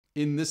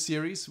In this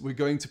series, we're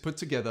going to put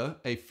together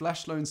a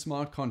flash loan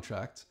smart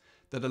contract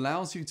that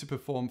allows you to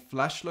perform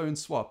flash loan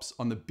swaps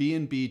on the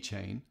BNB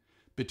chain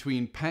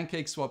between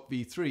PancakeSwap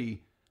v3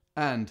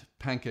 and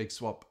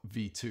PancakeSwap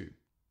v2.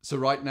 So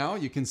right now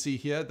you can see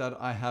here that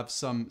I have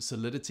some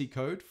Solidity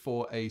code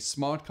for a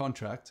smart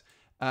contract.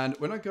 And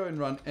when I go and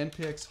run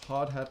npx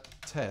hardhat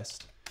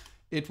test,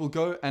 it will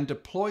go and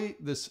deploy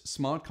this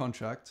smart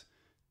contract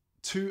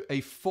to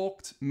a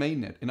forked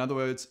mainnet. In other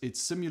words,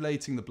 it's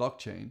simulating the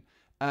blockchain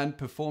and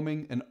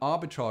performing an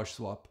arbitrage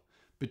swap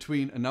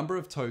between a number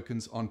of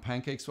tokens on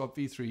PancakeSwap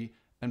v3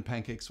 and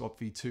PancakeSwap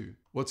v2.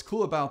 What's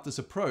cool about this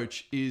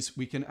approach is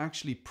we can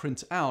actually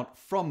print out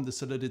from the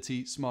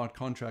Solidity smart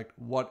contract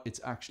what it's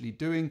actually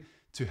doing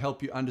to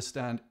help you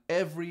understand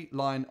every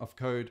line of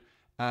code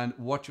and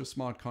what your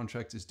smart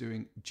contract is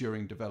doing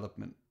during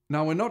development.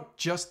 Now, we're not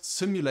just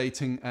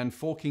simulating and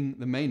forking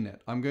the mainnet.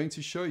 I'm going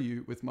to show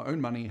you with my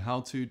own money how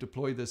to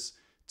deploy this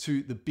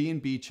to the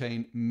BNB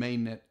chain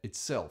mainnet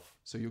itself.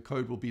 So your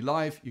code will be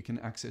live. You can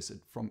access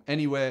it from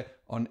anywhere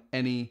on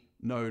any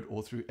node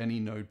or through any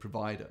node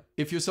provider.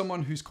 If you're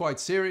someone who's quite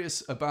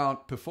serious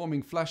about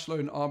performing flash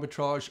loan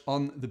arbitrage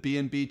on the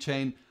BNB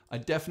chain, I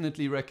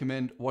definitely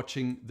recommend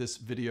watching this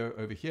video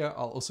over here.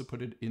 I'll also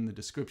put it in the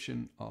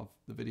description of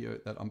the video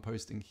that I'm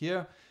posting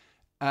here.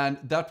 And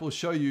that will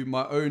show you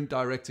my own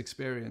direct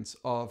experience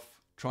of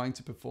trying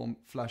to perform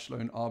flash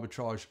loan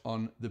arbitrage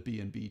on the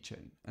BNB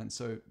chain. And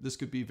so this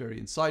could be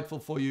very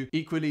insightful for you.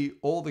 Equally,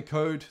 all the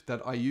code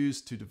that I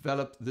use to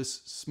develop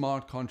this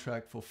smart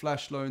contract for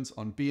flash loans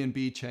on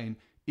BNB chain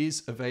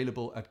is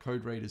available at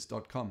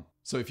coderaiders.com.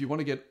 So if you want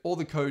to get all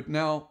the code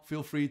now,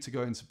 feel free to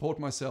go and support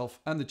myself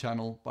and the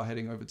channel by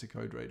heading over to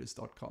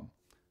coderaiders.com.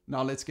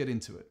 Now let's get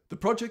into it. The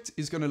project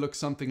is going to look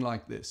something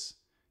like this.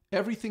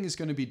 Everything is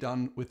going to be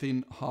done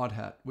within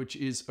Hardhat, which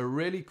is a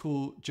really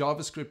cool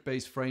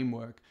JavaScript-based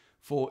framework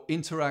for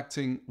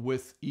interacting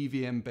with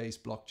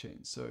EVM-based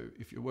blockchains. So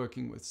if you're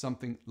working with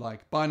something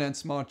like Binance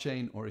Smart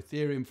Chain or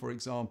Ethereum, for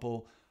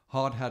example,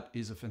 Hardhat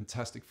is a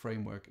fantastic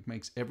framework. It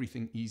makes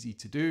everything easy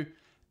to do,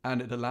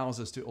 and it allows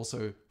us to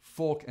also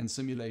fork and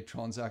simulate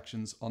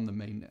transactions on the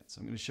mainnet. So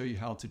I'm going to show you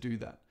how to do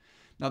that.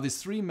 Now,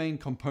 there's three main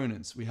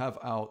components. We have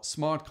our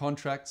smart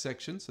contract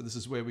section. So this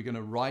is where we're going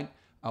to write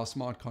our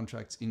smart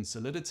contracts in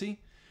Solidity.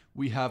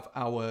 We have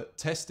our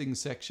testing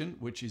section,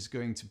 which is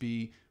going to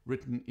be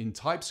written in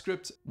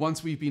TypeScript.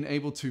 Once we've been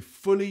able to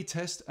fully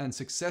test and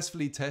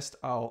successfully test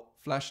our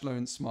flash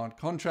loan smart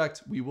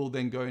contract, we will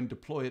then go and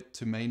deploy it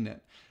to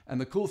mainnet.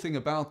 And the cool thing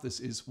about this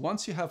is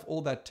once you have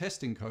all that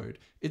testing code,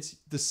 it's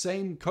the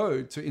same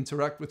code to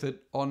interact with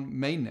it on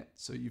mainnet.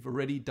 So you've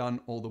already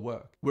done all the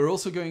work. We're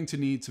also going to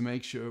need to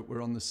make sure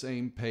we're on the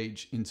same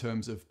page in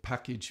terms of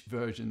package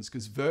versions,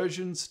 because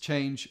versions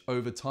change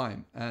over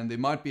time. And there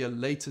might be a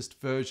latest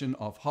version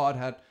of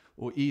Hardhat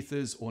or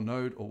Ethers or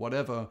Node or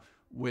whatever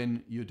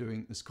when you're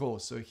doing this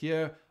course. So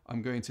here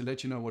I'm going to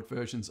let you know what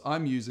versions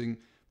I'm using,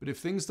 but if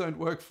things don't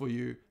work for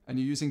you and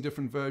you're using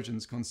different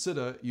versions,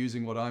 consider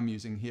using what I'm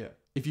using here.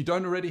 If you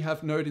don't already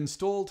have Node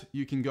installed,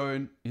 you can go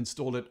and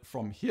install it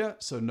from here,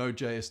 so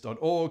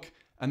nodejs.org,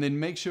 and then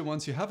make sure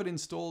once you have it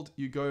installed,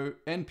 you go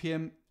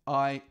npm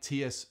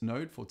its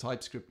node for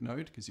TypeScript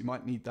node, because you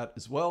might need that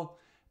as well.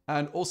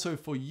 And also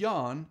for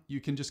Yarn,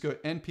 you can just go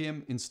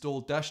npm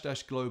install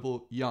 --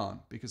 global yarn,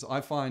 because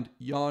I find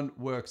Yarn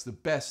works the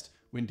best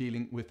when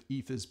dealing with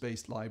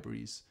Ethers-based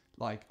libraries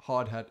like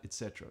Hardhat,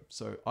 etc.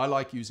 So I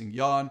like using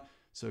Yarn,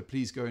 so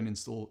please go and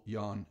install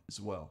Yarn as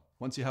well.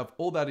 Once you have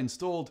all that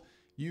installed,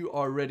 you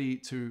are ready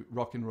to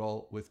rock and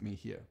roll with me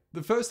here.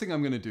 The first thing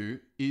I'm going to do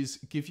is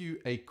give you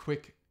a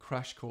quick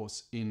crash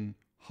course in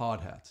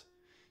Hardhat.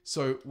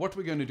 So what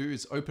we're going to do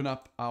is open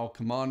up our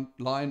command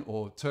line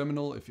or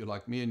terminal if you're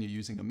like me and you're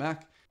using a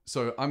Mac.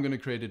 So I'm going to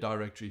create a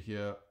directory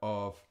here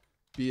of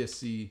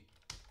BSC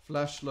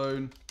flash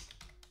loan.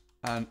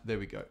 And there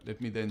we go. Let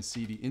me then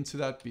cd into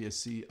that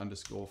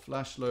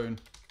BSC_flash loan,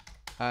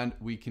 and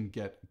we can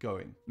get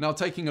going. Now,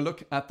 taking a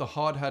look at the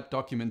Hardhat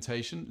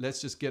documentation, let's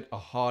just get a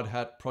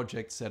Hardhat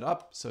project set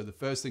up. So the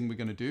first thing we're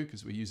going to do,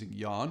 because we're using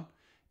Yarn,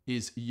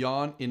 is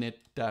yarn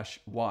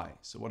init-y.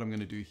 So what I'm going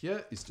to do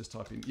here is just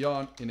type in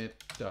yarn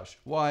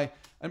init-y.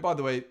 And by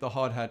the way, the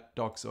Hardhat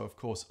docs are of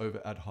course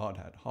over at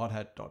Hardhat,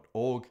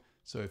 hardhat.org.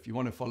 So if you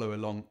want to follow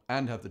along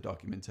and have the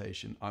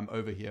documentation, I'm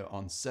over here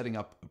on setting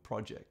up a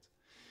project.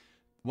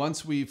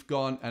 Once we've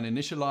gone and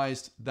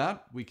initialized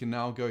that, we can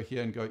now go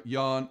here and go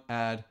yarn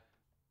add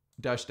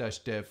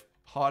 --dev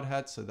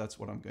Hardhat. So that's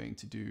what I'm going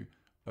to do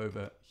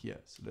over here.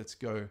 So let's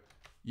go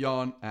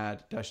yarn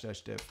add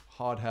 --dev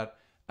Hardhat.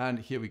 And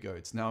here we go.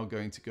 It's now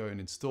going to go and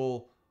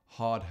install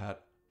Hardhat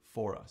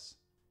for us.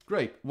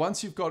 Great.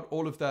 Once you've got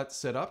all of that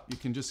set up, you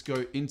can just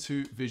go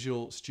into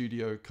Visual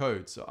Studio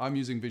Code. So I'm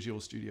using Visual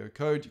Studio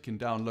Code. You can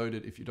download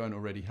it if you don't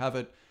already have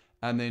it,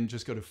 and then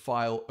just go to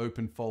File,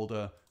 Open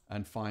Folder,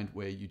 and find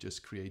where you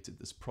just created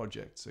this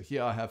project. So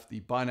here I have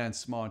the Binance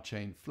Smart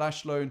Chain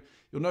flash loan.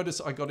 You'll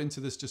notice I got into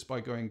this just by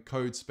going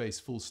code space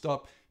full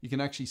stop. You can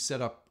actually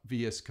set up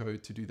VS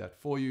Code to do that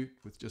for you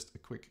with just a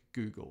quick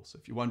Google. So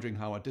if you're wondering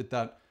how I did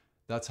that,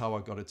 that's how I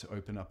got it to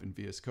open up in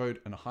VS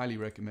Code, and I highly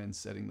recommend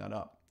setting that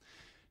up.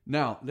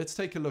 Now, let's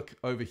take a look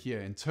over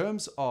here. In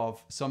terms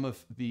of some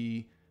of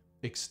the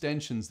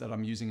extensions that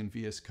I'm using in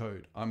VS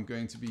Code, I'm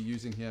going to be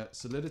using here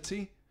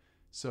Solidity.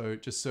 So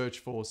just search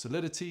for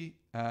Solidity,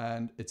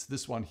 and it's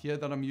this one here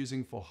that I'm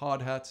using for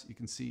Hardhat. You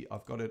can see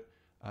I've got it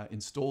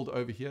installed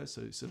over here.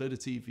 So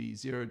Solidity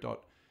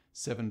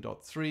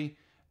v0.7.3.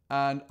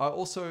 And I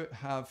also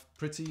have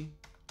Pretty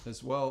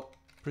as well,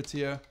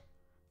 Prettier.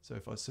 So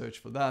if I search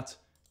for that,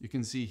 you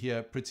can see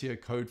here Prettier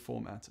code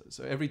formatter.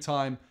 So every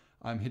time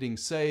I'm hitting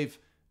save,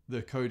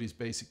 the code is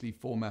basically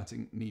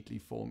formatting neatly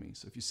for me.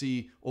 So if you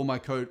see all my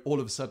code all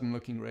of a sudden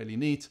looking really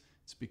neat,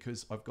 it's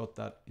because I've got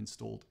that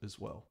installed as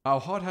well. Our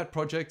Hardhat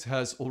project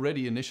has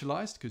already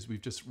initialized because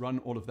we've just run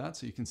all of that.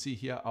 So you can see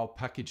here our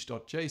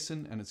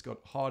package.json, and it's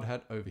got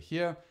Hardhat over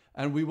here.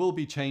 And we will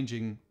be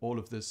changing all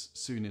of this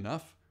soon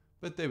enough.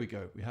 But there we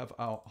go. We have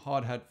our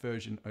Hardhat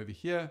version over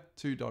here,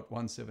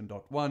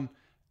 2.17.1,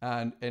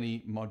 and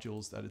any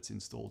modules that it's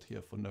installed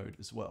here for Node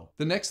as well.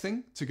 The next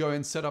thing to go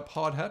and set up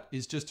Hardhat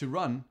is just to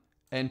run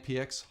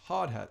npx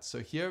hardhat.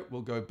 So here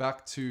we'll go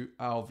back to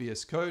our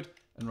VS Code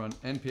and run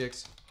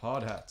npx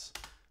hardhat.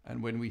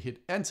 And when we hit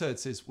enter, it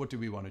says, what do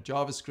we want, a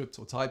JavaScript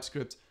or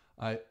TypeScript?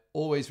 I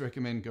always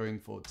recommend going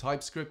for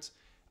TypeScript.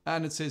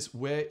 And it says,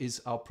 where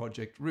is our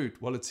project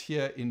root? Well, it's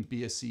here in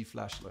BSC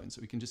flash loan. So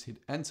we can just hit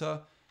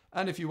enter.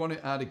 And if you want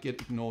to add a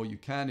git ignore, you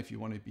can, if you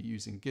want to be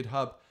using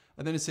GitHub.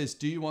 And then it says,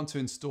 do you want to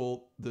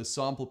install the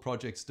sample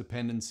project's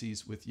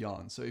dependencies with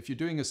Yarn? So if you're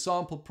doing a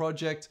sample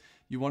project,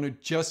 you want to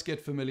just get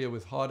familiar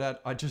with Hardhat,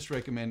 I just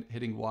recommend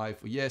hitting Y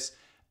for yes.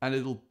 And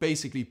it'll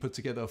basically put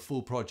together a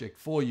full project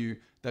for you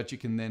that you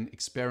can then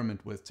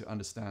experiment with to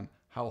understand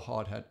how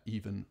Hardhat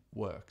even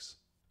works.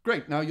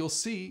 Great, now you'll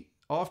see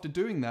after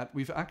doing that,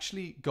 we've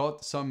actually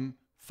got some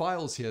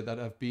files here that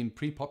have been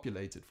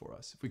pre-populated for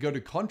us. If we go to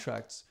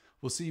contracts,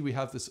 we'll see we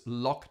have this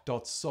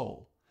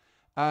lock.sol.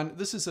 And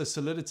this is a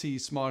Solidity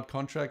smart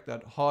contract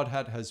that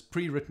Hardhat has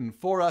pre-written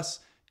for us,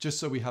 just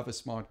so we have a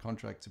smart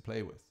contract to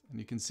play with. And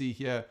you can see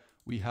here,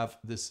 we have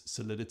this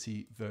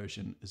Solidity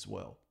version as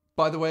well.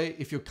 By the way,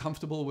 if you're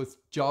comfortable with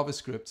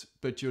JavaScript,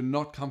 but you're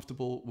not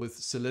comfortable with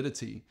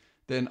Solidity,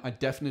 then I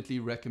definitely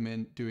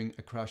recommend doing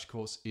a crash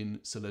course in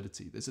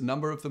Solidity. There's a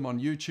number of them on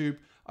YouTube.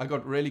 I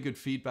got really good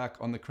feedback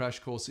on the crash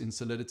course in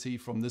Solidity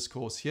from this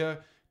course here,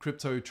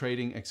 Crypto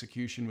Trading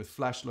Execution with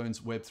Flash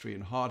Loans, Web3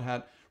 and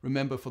Hardhat.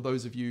 Remember, for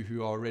those of you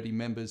who are already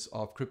members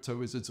of Crypto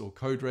Wizards or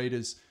Code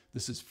Raiders,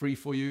 this is free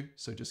for you.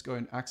 So just go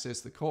and access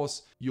the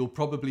course. You'll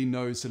probably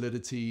know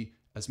Solidity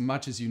as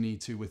much as you need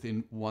to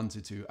within 1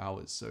 to 2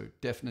 hours. So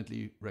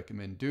definitely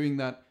recommend doing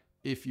that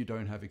if you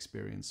don't have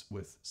experience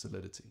with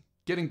Solidity.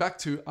 Getting back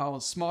to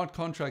our smart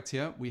contract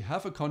here, we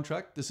have a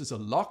contract. This is a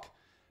lock,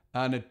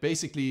 and it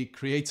basically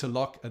creates a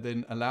lock and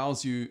then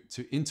allows you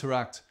to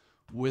interact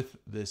with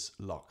this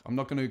lock. I'm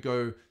not going to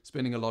go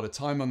spending a lot of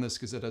time on this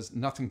because it has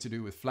nothing to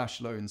do with flash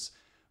loans,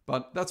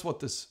 but that's what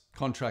this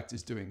contract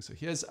is doing. So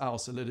here's our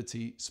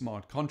Solidity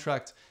smart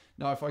contract.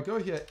 Now, if I go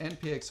here,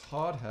 npx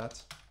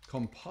hardhat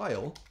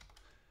compile,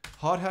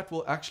 Hardhat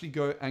will actually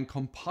go and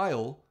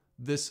compile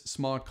this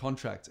smart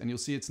contract. And you'll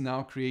see it's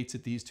now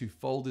created these two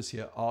folders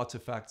here,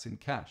 artifacts and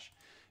cache.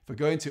 If I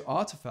go into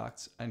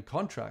artifacts and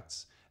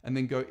contracts and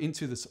then go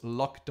into this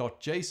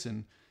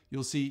lock.json,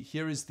 you'll see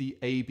here is the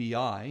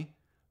ABI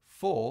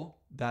for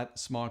that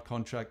smart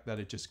contract that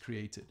it just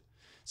created.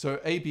 So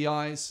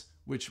ABIs,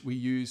 which we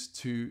use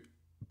to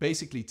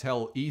basically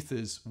tell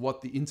ethers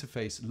what the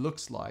interface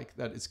looks like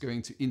that it's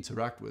going to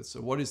interact with.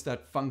 So what does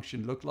that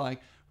function look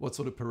like? What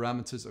sort of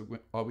parameters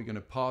are we going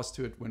to pass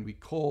to it when we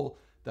call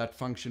that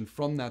function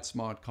from that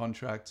smart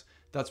contract?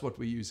 That's what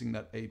we're using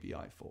that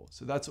ABI for.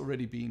 So that's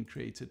already being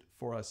created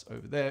for us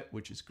over there,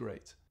 which is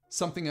great.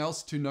 Something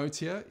else to note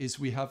here is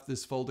we have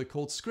this folder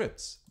called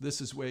scripts.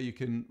 This is where you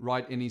can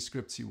write any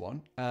scripts you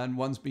want, and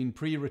one's been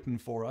pre-written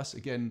for us.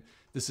 Again,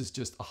 this is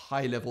just a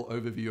high-level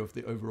overview of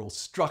the overall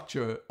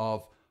structure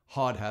of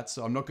Hardhat.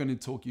 So I'm not going to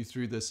talk you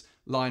through this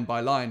line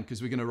by line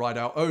because we're going to write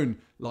our own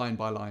line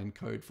by line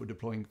code for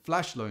deploying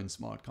flash loan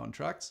smart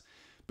contracts.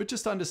 But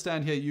just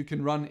understand here, you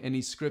can run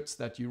any scripts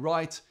that you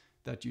write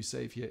that you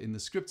save here in the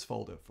scripts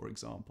folder, for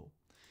example.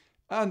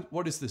 And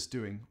what is this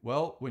doing?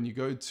 Well, when you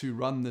go to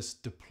run this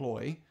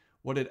deploy,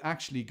 what it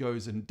actually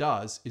goes and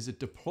does is it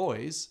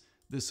deploys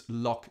this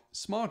lock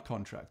smart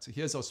contract. So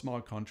here's our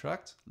smart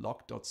contract,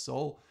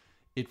 lock.sol.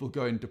 It will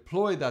go and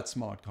deploy that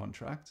smart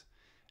contract,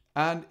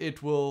 and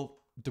it will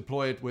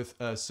deploy it with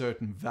a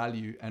certain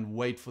value and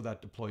wait for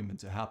that deployment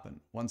to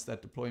happen. Once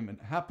that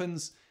deployment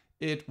happens,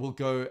 it will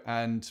go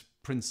and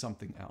print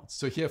something else.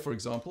 So here, for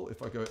example,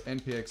 if I go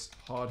npx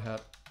hardhat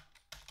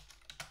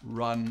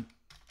run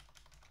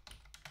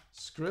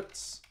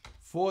scripts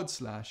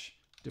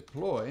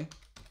 /deploy.ts,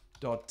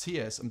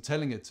 I'm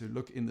telling it to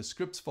look in the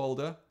scripts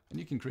folder, and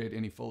you can create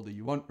any folder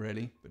you want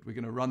really, but we're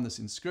going to run this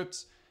in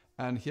scripts.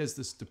 And here's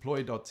this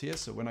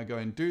deploy.ts. So when I go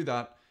and do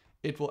that,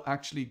 it will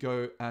actually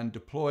go and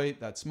deploy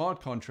that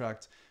smart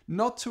contract,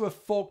 not to a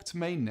forked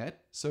mainnet.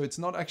 So it's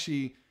not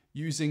actually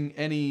using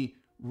any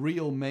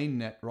real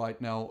mainnet right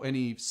now,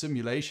 any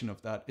simulation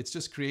of that. It's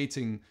just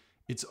creating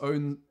its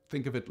own,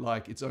 think of it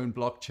like its own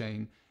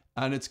blockchain,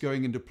 and it's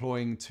going and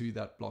deploying to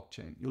that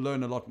blockchain. You'll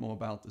learn a lot more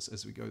about this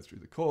as we go through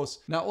the course.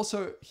 Now,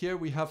 also here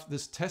we have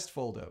this test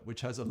folder,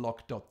 which has a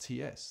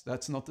lock.ts.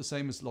 That's not the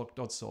same as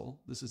lock.sol.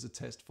 This is a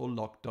test for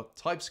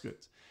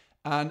lock.typescript.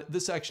 And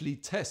this actually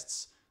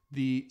tests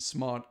the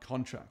smart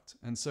contract.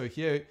 And so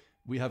here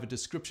we have a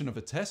description of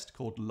a test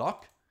called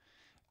lock.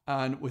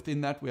 And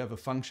within that, we have a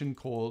function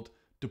called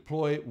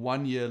deploy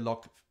 1 year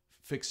lock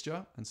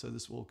fixture. And so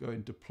this will go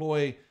and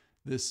deploy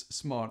this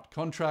smart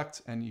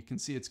contract. And you can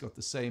see it's got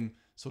the same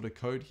sort of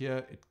code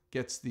here. It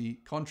gets the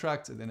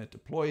contract and then it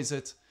deploys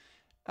it.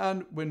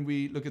 And when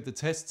we look at the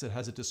tests, it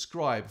has a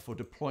describe for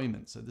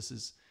deployment. So this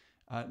is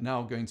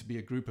now going to be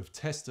a group of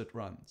tests it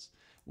runs.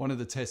 One of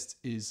the tests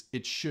is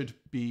it should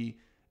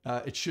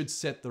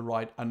set the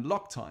right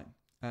unlock time.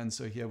 And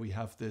so here we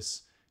have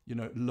this,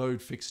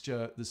 load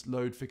fixture. This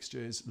load fixture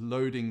is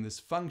loading this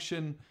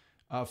function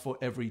for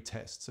every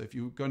test. So if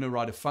you're going to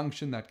write a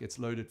function that gets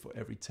loaded for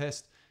every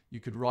test,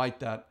 you could write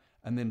that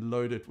and then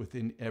load it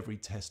within every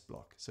test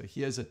block. So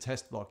here's a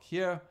test block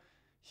here.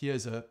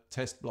 Here's a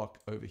test block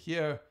over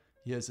here.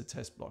 Here's a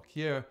test block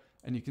here.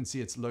 And you can see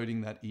it's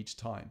loading that each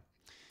time.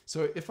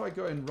 So if I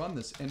go and run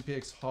this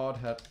npx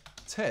hardhat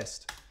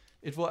test,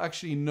 it will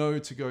actually know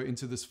to go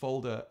into this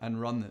folder and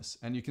run this.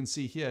 And you can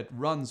see here, it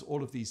runs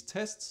all of these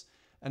tests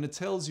and it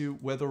tells you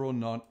whether or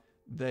not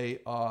they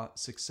are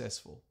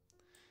successful.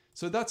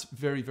 So that's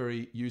very,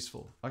 very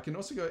useful. I can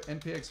also go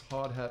npx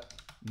hardhat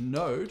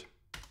node.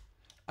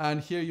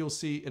 And here you'll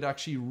see it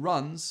actually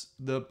runs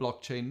the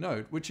blockchain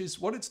node, which is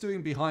what it's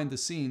doing behind the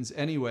scenes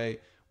anyway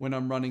when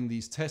I'm running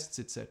these tests,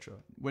 etc.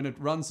 When it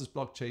runs this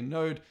blockchain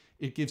node,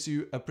 it gives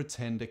you a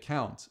pretend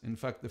account. In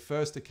fact, the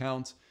first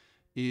account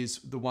is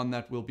the one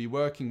that we'll be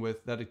working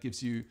with, that it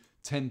gives you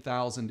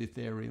 10,000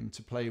 Ethereum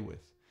to play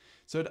with.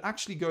 So it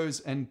actually goes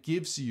and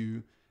gives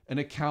you an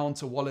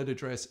account, a wallet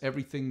address,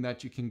 everything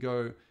that you can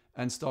go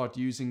and start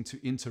using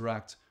to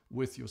interact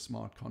with your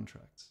smart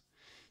contracts.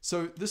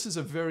 So this is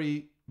a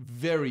very,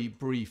 very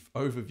brief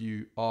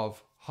overview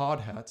of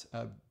Hardhat,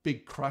 a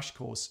big crash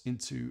course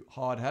into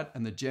Hardhat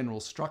and the general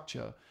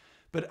structure.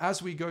 But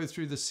as we go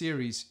through the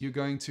series, you're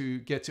going to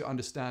get to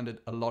understand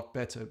it a lot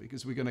better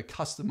because we're going to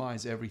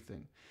customize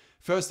everything.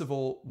 First of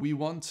all, we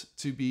want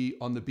to be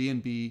on the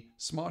BNB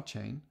Smart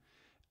Chain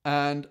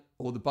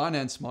or the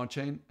Binance Smart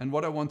Chain. And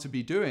what I want to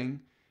be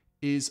doing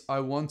is I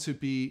want to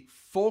be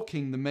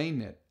forking the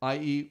mainnet,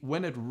 i.e.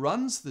 when it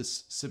runs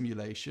this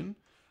simulation,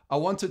 I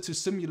want it to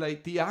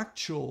simulate the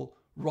actual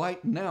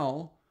right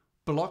now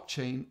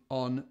blockchain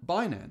on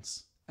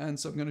Binance. And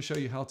so I'm going to show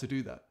you how to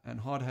do that.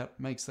 And Hardhat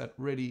makes that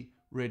really,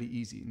 really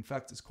easy. In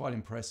fact, it's quite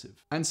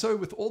impressive. And so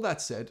with all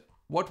that said,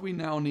 what we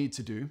now need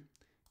to do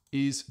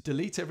is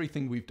delete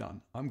everything we've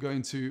done. I'm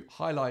going to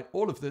highlight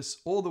all of this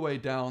all the way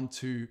down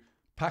to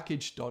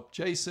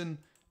package.json,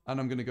 and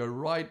I'm going to go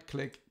right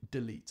click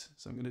delete.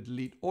 So I'm going to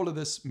delete all of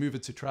this, move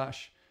it to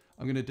trash.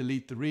 I'm going to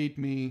delete the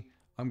README.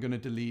 I'm going to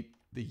delete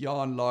the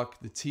yarn lock,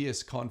 the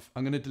tsconf.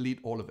 I'm going to delete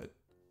all of it.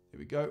 Here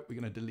we go. We're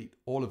going to delete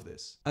all of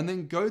this. And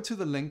then go to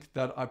the link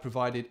that I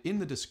provided in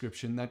the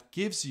description that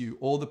gives you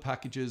all the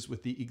packages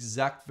with the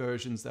exact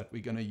versions that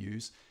we're going to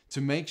use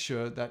to make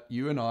sure that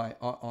you and I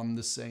are on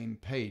the same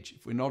page.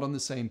 If we're not on the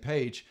same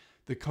page,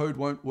 the code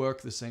won't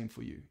work the same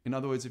for you. In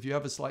other words, if you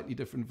have a slightly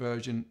different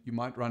version, you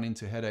might run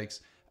into headaches,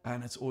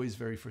 and it's always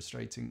very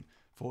frustrating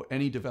for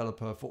any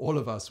developer, for all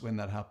of us when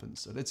that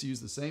happens. So let's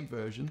use the same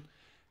version,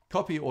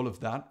 copy all of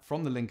that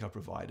from the link I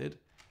provided,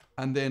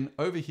 and then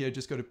over here,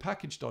 just go to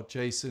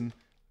package.json,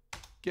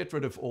 get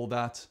rid of all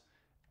that,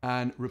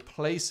 and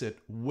replace it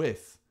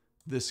with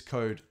this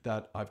code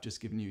that I've just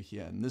given you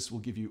here. And this will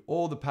give you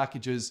all the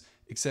packages,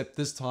 except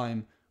this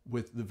time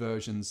with the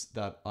versions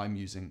that I'm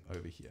using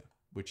over here,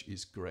 which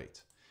is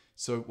great.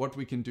 So what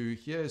we can do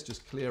here is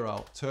just clear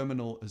our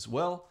terminal as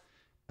well.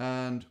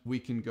 And we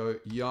can go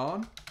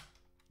yarn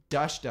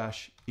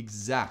 --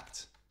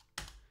 exact.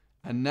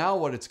 And now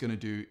what it's going to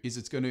do is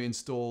it's going to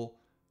install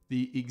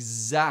the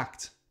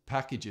exact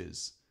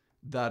packages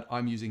that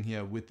I'm using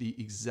here with the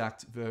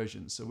exact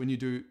version. So when you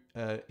do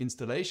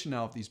installation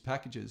now of these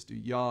packages, do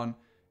yarn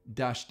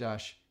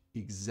 --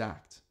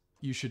 exact.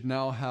 You should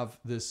now have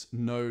this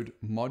node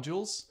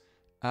modules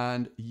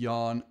and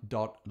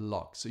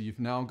yarn.lock. So you've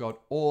now got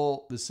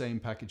all the same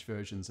package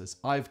versions as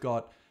I've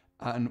got,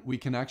 and we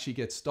can actually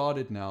get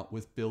started now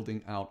with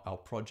building out our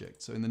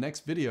project. So in the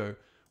next video,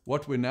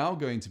 what we're now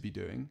going to be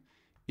doing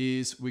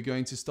is we're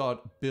going to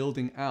start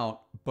building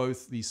out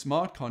both the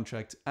smart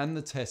contract and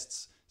the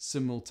tests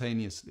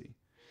simultaneously.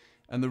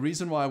 And the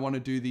reason why I want to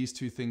do these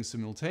two things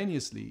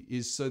simultaneously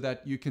is so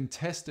that you can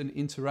test and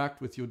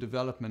interact with your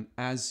development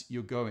as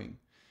you're going.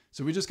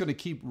 So we're just going to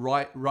keep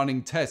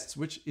running tests,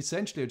 which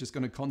essentially are just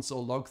going to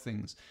console log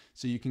things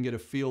so you can get a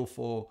feel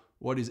for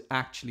what is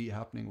actually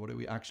happening, what are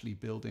we actually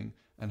building,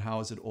 and how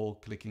is it all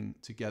clicking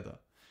together.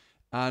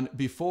 And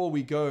before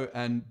we go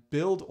and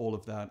build all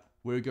of that,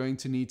 we're going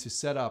to need to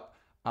set up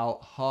our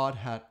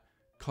Hardhat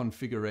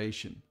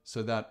configuration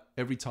so that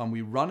every time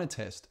we run a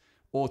test,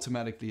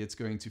 automatically it's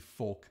going to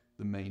fork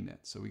the mainnet.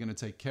 So we're going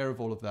to take care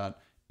of all of that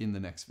in the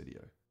next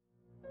video.